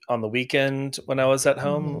like on the weekend when I was at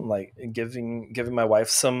home, like giving my wife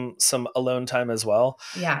some alone time as well,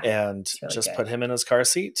 Yeah. and Really just good. put him in his car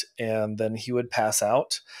seat, and then he would pass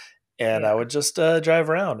out, and I Yeah. would just drive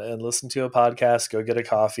around and listen to a podcast, go get a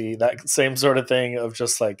coffee, that same sort of thing of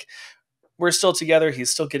just like, we're still together, he's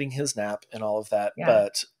still getting his nap and all of that, Yeah.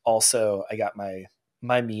 but also I got my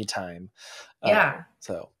me time. Yeah.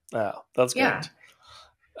 So that's Yeah.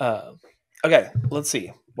 great. Okay, let's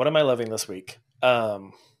see. What am I loving this week?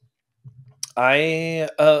 I'm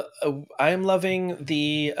loving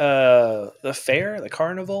the fair, the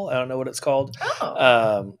carnival. I don't know what it's called.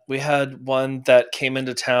 Oh. We had one that came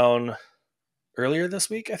into town earlier this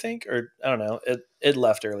week, I think, or I don't know. It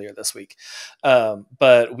left earlier this week,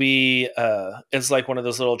 but we it's like one of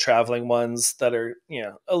those little traveling ones that are, you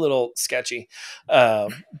know, a little sketchy, but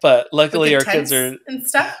With luckily the our kids tents are and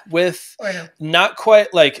stuff? with Or no? not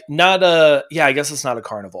quite like, not a, yeah, I guess it's not a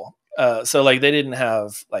carnival. So like they didn't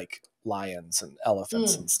have like lions and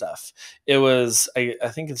elephants and stuff. It was, I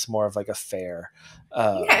think it's more of like a fair.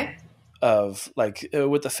 Okay. Of like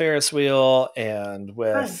with the Ferris wheel and Fun.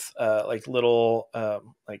 with like little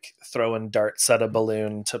like throwing darts at a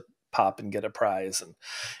balloon to pop and get a prize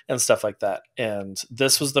and stuff like that. And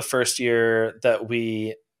this was the first year that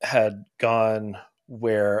we had gone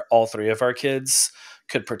where all three of our kids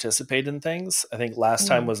could participate in things. I think last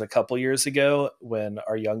time was a couple years ago when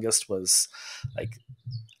our youngest was like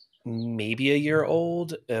maybe a year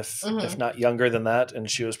old, if not younger than that, and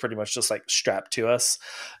she was pretty much just like strapped to us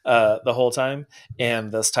the whole time.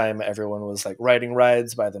 And this time everyone was like riding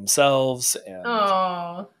rides by themselves, and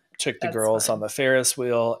Oh, took the that's girls fun. on the Ferris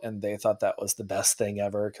wheel, and they thought that was the best thing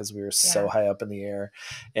ever because we were so high up in the air.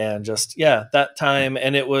 And just, yeah, that time.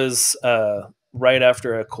 And it was right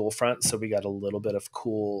after a cool front, so we got a little bit of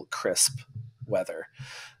cool crisp weather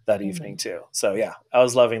that evening too. So yeah, I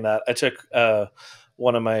was loving that. I took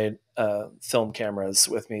one of my film cameras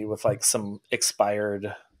with me with like some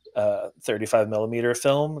expired 35 millimeter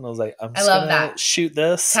film, and I was like, I'm I just love gonna that. shoot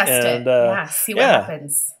this, Test and it. Yeah. See what yeah,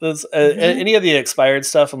 happens. those any of the expired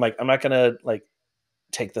stuff, I'm like, I'm not gonna like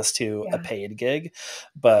take this to a Yeah. paid gig,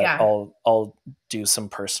 but Yeah. I'll do some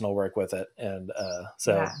personal work with it, and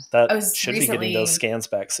so Yeah. that I was should be getting those recently. scans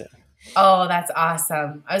back soon. Oh, that's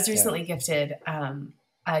awesome. I was Yeah. recently gifted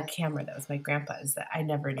a camera that was my grandpa's that I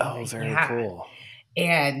never knew Oh, that he very had. cool.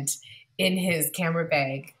 And in his camera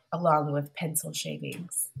bag, along with pencil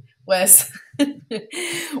shavings, was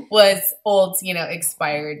was old, you know,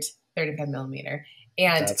 expired 35 millimeter.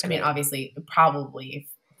 And That's I mean, great. obviously, probably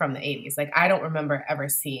from the 80s. Like, I don't remember ever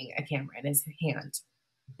seeing a camera in his hand,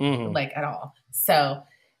 like at all. So,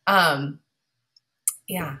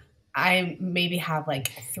 yeah, I maybe have like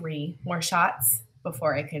 3 more shots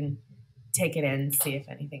before I can take it in and see if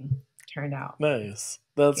anything turned out. Nice.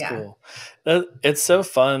 That's cool. It's so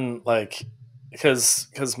fun, like, because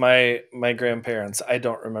my grandparents, I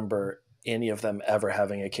don't remember any of them ever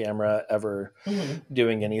having a camera, ever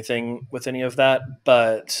doing anything with any of that.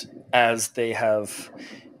 But as they have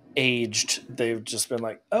aged, they've just been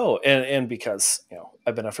like, oh, and because, you know,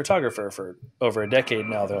 I've been a photographer for over a decade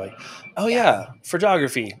now, they're like, oh yeah,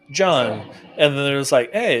 photography, John. And then there's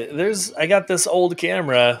like, hey, I got this old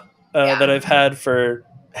camera that I've had for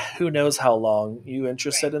who knows how long. You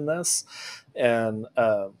interested in this? And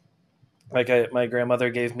like my grandmother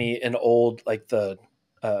gave me an old, like the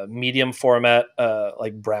medium format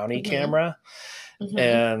like brownie camera,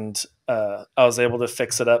 and I was able to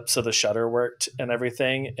fix it up so the shutter worked and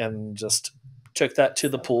everything, and just took that to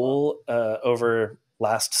the pool over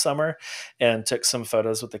last summer and took some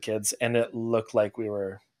photos with the kids, and it looked like we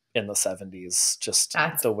were in the 70s. Just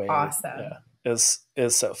That's the way, awesome. yeah, is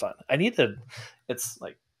so fun. It's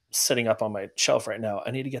like sitting up on my shelf right now.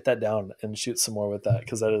 I need to get that down and shoot some more with that,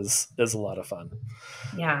 because that is a lot of fun.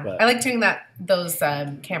 Yeah, But I like doing those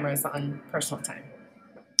cameras on personal time.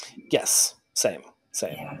 yes, same.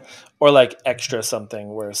 Yeah. Or like extra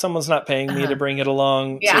something where someone's not paying me to bring it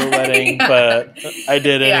along to a wedding, but I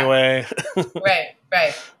did anyway. Right.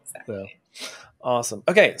 Exactly. So, awesome.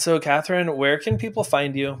 Okay, so Katherine, where can people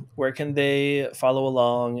find you? Where can they follow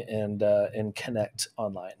along and connect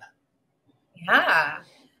online? Yeah.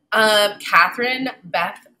 Katherine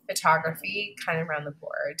Beth Photography, kind of around the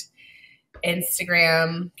board.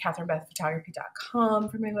 Instagram, katherinebethphotography.com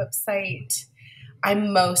for my website.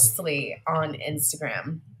 I'm mostly on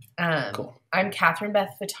Instagram. Cool. I'm Katherine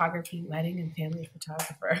Beth Photography, Wedding and Family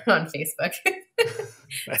Photographer on Facebook.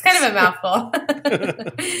 It's kind of a mouthful.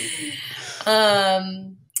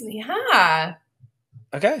 Yeah.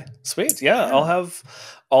 Okay, sweet. Yeah, Yeah. I'll have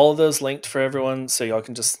all of those linked for everyone, so y'all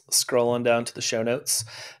can just scroll on down to the show notes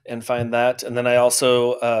and find that. And then I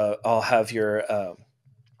also I'll have your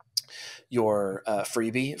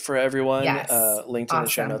freebie for everyone Yes. linked in the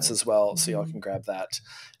show notes Awesome. as well, so y'all Hmm. can grab that.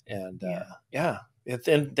 And Yeah. yeah,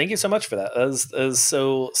 and thank you so much for that. That is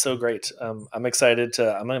so great. I'm excited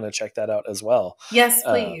to. I'm going to check that out as well. Yes,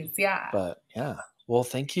 please. Um, Yeah. but yeah, well,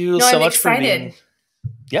 thank you No, so I'm much for being. excited.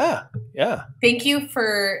 Yeah, yeah, Thank you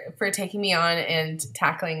for taking me on and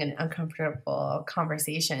tackling an uncomfortable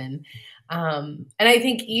conversation. And I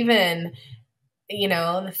think even,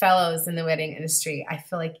 the fellows in the wedding industry, I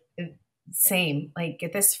feel like same, like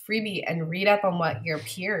get this freebie and read up on what your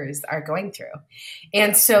peers are going through.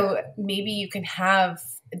 And yes, so maybe you can have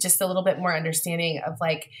just a little bit more understanding of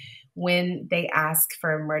like when they ask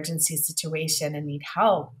for emergency situation and need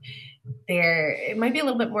help, there it might be a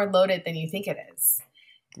little bit more loaded than you think it is.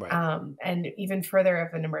 right. And even further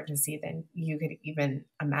of an emergency than you could even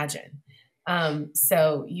imagine.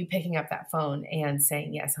 So you picking up that phone and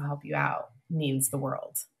saying, yes, I'll help you out means the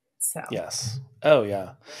world. So, Yes. Oh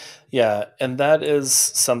yeah. Yeah, and that is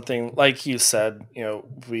something like you said,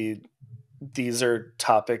 we these are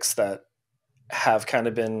topics that have kind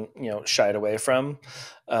of been, shied away from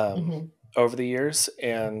um, mhm, over the years,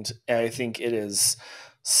 and I think it is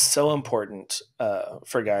so important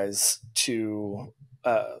for guys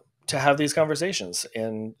uh, to have these conversations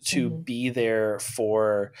and to mhm, be there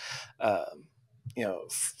for um,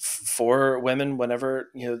 for women whenever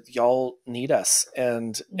y'all need us,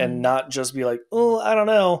 and mhm. not just be like, oh, I don't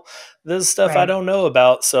know, this stuff I Right. don't know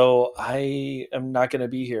about, so I am not going to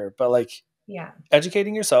be here, but like Yeah.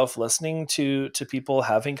 educating yourself, listening to people,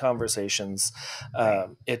 having conversations. Right.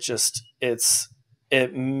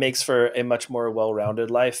 It makes for a much more well-rounded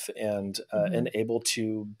life, and Mhm. able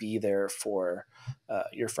to be there for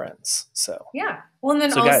your friends. So Yeah. Well, and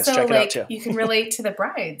then guys, also check it out like too. you can relate to the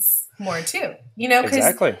brides more too, because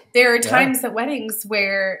Exactly. there are Yeah. times at weddings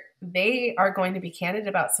where they are going to be candid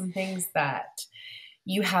about some things that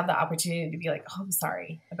you have the opportunity to be like, oh, I'm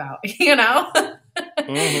sorry about,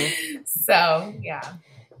 Hmm. So, yeah.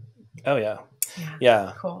 Oh yeah. Yeah.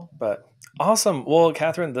 Yeah. Cool. But awesome. Well,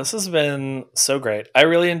 Catherine, this has been so great. I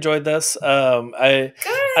really enjoyed this. I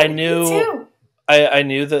Good. Me knew too. I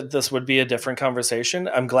knew that this would be a different conversation.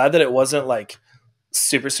 I'm glad that it wasn't like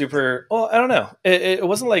super. Well, I don't know. It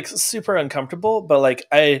wasn't like super uncomfortable, but like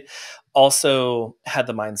I also had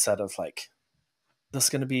the mindset of like, this is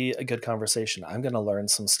going to be a good conversation. I'm going to learn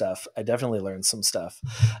some stuff. I definitely learned some stuff,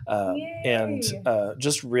 and Yay.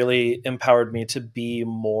 just really empowered me to be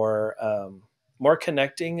more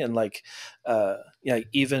connecting, and like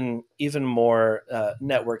even more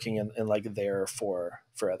networking, and like there for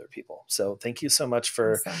other people. So thank you so much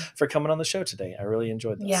Awesome. for coming on the show today. I really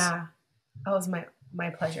enjoyed this. Yeah. Oh, it was my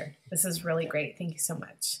pleasure. This is really Yeah, great. Thank you so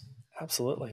much. absolutely.